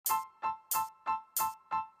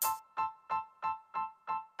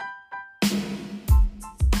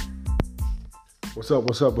What's up?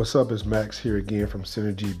 What's up? What's up? It's Max here again from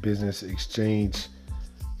Synergy Business Exchange,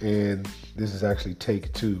 and this is actually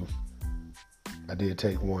take two. I did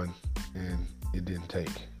take one, and it didn't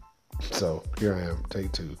take. So here I am,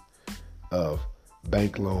 take two of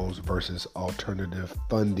bank loans versus alternative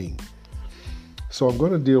funding. So I'm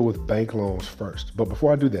going to deal with bank loans first, but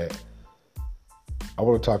before I do that, I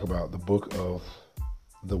want to talk about the book of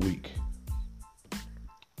the week.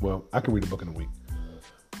 Well, I can read a book in a week.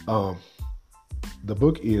 The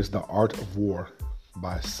book is The Art of War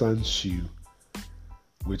by Sun Tzu,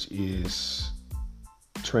 which is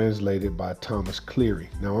translated by Thomas Cleary.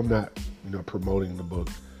 Now, I'm not, promoting the book,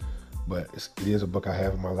 but it is a book I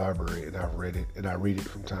have in my library, and I've read it, and I read it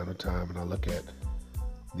from time to time, and I look at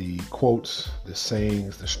the quotes, the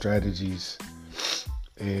sayings, the strategies,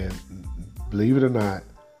 and believe it or not,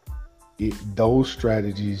 those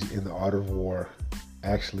strategies in The Art of War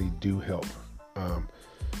actually do help.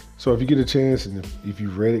 So if you get a chance, and if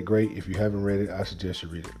you've read it, great. If you haven't read it, I suggest you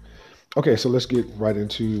read it. Okay, so let's get right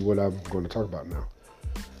into what I'm going to talk about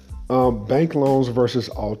now. Bank loans versus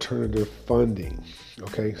alternative funding.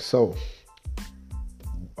 Okay, so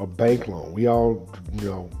a bank loan. We all,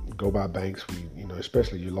 go by banks. We,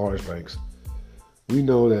 especially your large banks. We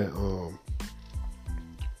know that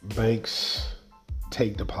banks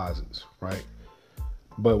take deposits, right?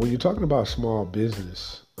 But when you're talking about small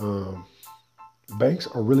business, banks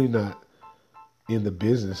are really not in the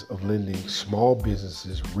business of lending small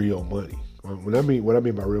businesses real money. What I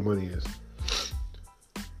mean by real money is,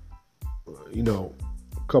 a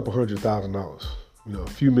couple $100,000, a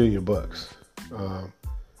few $1,000,000.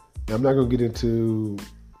 I'm not going to get into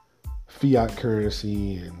fiat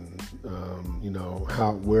currency and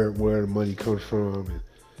where the money comes from and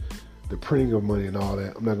the printing of money and all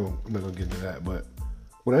that. I'm not going to get into that. But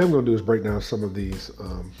what I am going to do is break down some of these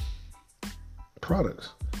products.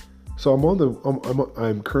 So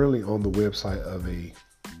I'm currently on the website of a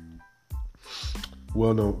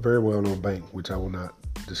very well-known bank, which I will not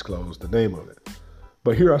disclose the name of it.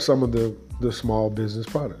 But here are some of the small business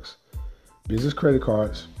products: business credit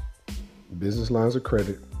cards, business lines of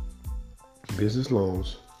credit, business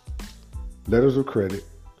loans, letters of credit,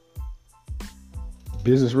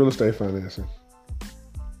 business real estate financing,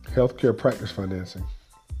 healthcare practice financing,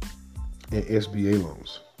 and SBA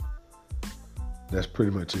loans. That's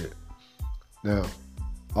pretty much it. Now,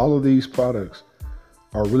 all of these products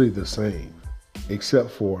are really the same,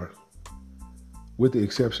 with the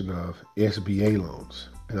exception of SBA loans.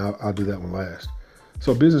 And I'll do that one last.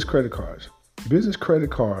 So business credit cards. Business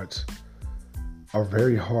credit cards are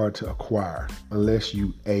very hard to acquire unless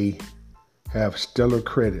you, have stellar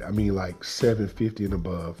credit. I mean, like 750 and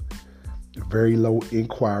above. Very low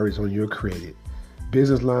inquiries on your credit.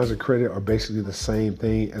 Business lines of credit are basically the same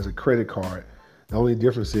thing as a credit card. The only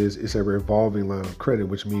difference is it's a revolving line of credit,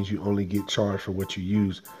 which means you only get charged for what you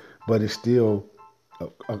use, but it's still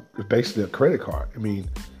basically a credit card. I mean,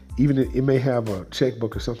 even it may have a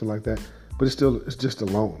checkbook or something like that, but it's just a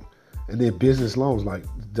loan. And then business loans, like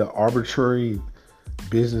the arbitrary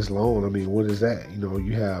business loan. I mean, what is that?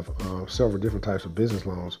 You have several different types of business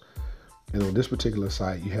loans. And on this particular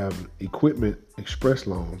site, you have an equipment express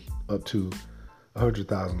loan up to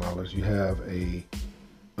 $100,000. You have a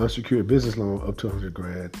unsecured business loan up to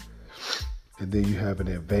 $100,000, and then you have an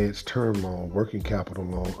advanced term loan, working capital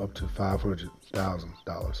loan up to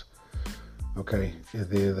 $500,000. Okay, and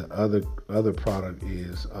then the other product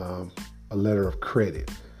is a letter of credit.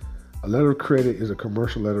 A letter of credit is a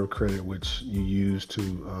commercial letter of credit which you use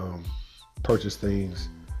to purchase things,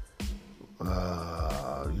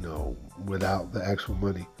 without the actual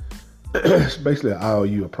money. It's basically an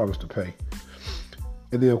IOU, a promise to pay.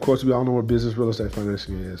 And then, of course, we all know what business real estate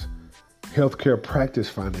financing is. Healthcare practice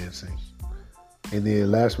financing. And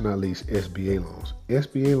then, last but not least, SBA loans.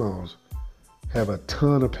 SBA loans have a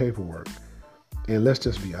ton of paperwork. And let's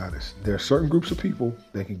just be honest. There are certain groups of people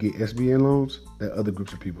that can get SBA loans that other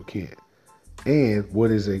groups of people can't. And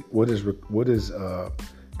what is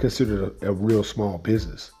considered a real small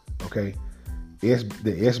business? Okay, the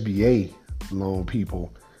SBA loan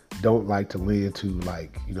people don't like to lend to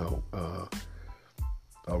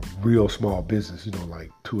a real small business,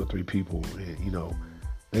 like 2 or 3 people, and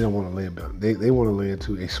they don't want to lend. They want to lend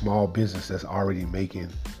to a small business that's already making,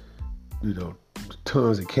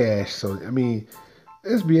 tons of cash. So I mean,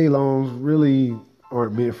 SBA loans really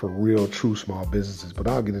aren't meant for real, true small businesses. But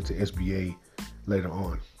I'll get into SBA later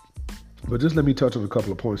on. But just let me touch on a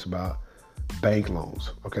couple of points about bank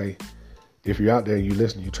loans. Okay, if you're out there, you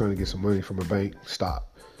listen, you're trying to get some money from a bank, stop.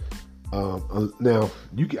 Now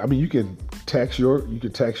you can tax your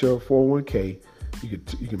 401k.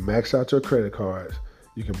 You can max out your credit cards.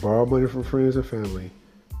 You can borrow money from friends and family.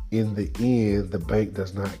 In the end, the bank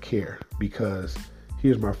does not care, because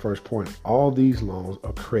here's my first point. All these loans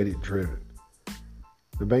are credit driven.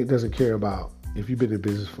 The bank doesn't care about if you've been in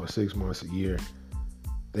business for 6 months, a year.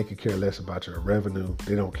 They could care less about your revenue.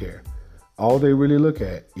 They don't care. All they really look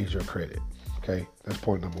at is your credit. Okay, that's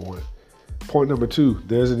point number one. Point number two,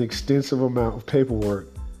 there's an extensive amount of paperwork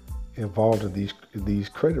involved in these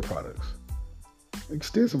credit products.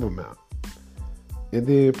 Extensive amount. And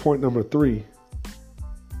then point number three,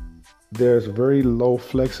 there's very low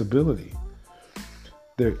flexibility.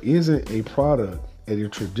 There isn't a product at your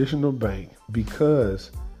traditional bank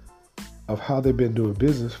because of how they've been doing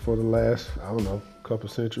business for the last, couple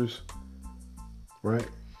centuries, right?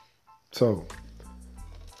 So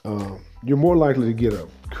you're more likely to get a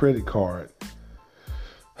credit card.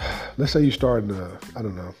 Let's say you're starting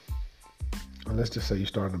let's just say you're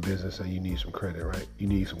starting a business and you need some credit, right? You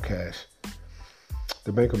need some cash.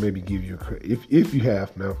 The bank will maybe give you if you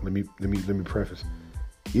have, now let me preface.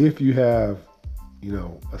 If you have,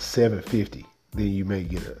 a 750, then you may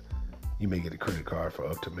get a credit card for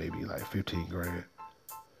up to maybe like 15 grand.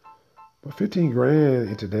 But 15 grand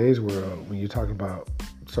in today's world, when you're talking about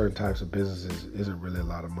certain types of businesses, isn't really a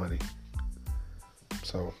lot of money.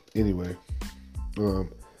 So anyway,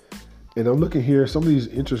 and I'm looking here, some of these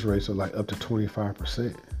interest rates are like up to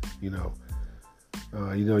 25%,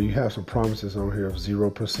 you have some promises on here of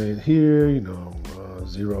 0% here,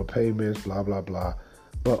 zero payments, blah, blah, blah.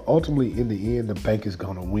 But ultimately, in the end, the bank is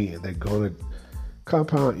going to win. They're going to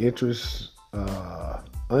compound interest,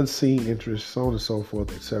 unseen interest, so on and so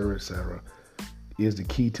forth, et cetera, is the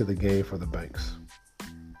key to the game for the banks.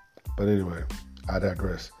 But anyway, I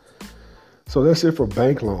digress. So that's it for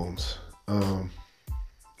bank loans. And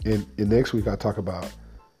next week, I'll talk about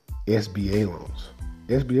SBA loans.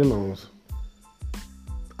 SBA loans,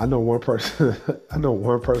 I know one person with an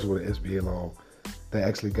SBA loan that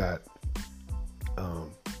actually got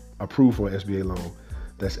approved for an SBA loan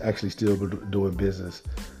that's actually still doing business.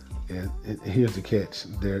 And here's the catch: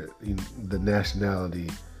 the nationality,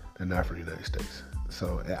 they're not from the United States.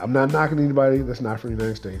 So I'm not knocking anybody that's not from the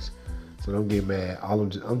United States. So don't get mad.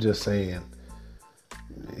 I'm just saying,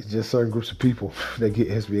 it's just certain groups of people that get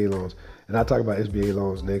SBA loans. And I'll talk about SBA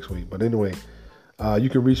loans next week. But anyway, you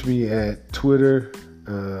can reach me at Twitter,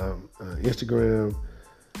 Instagram,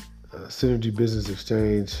 Synergy Business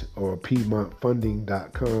Exchange, or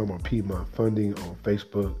PiedmontFunding.com, or Piedmont Funding on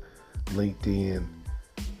Facebook, LinkedIn,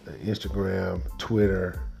 Instagram,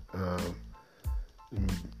 Twitter,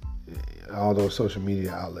 all those social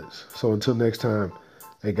media outlets. So until next time,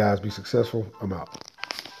 hey guys, be successful. I'm out.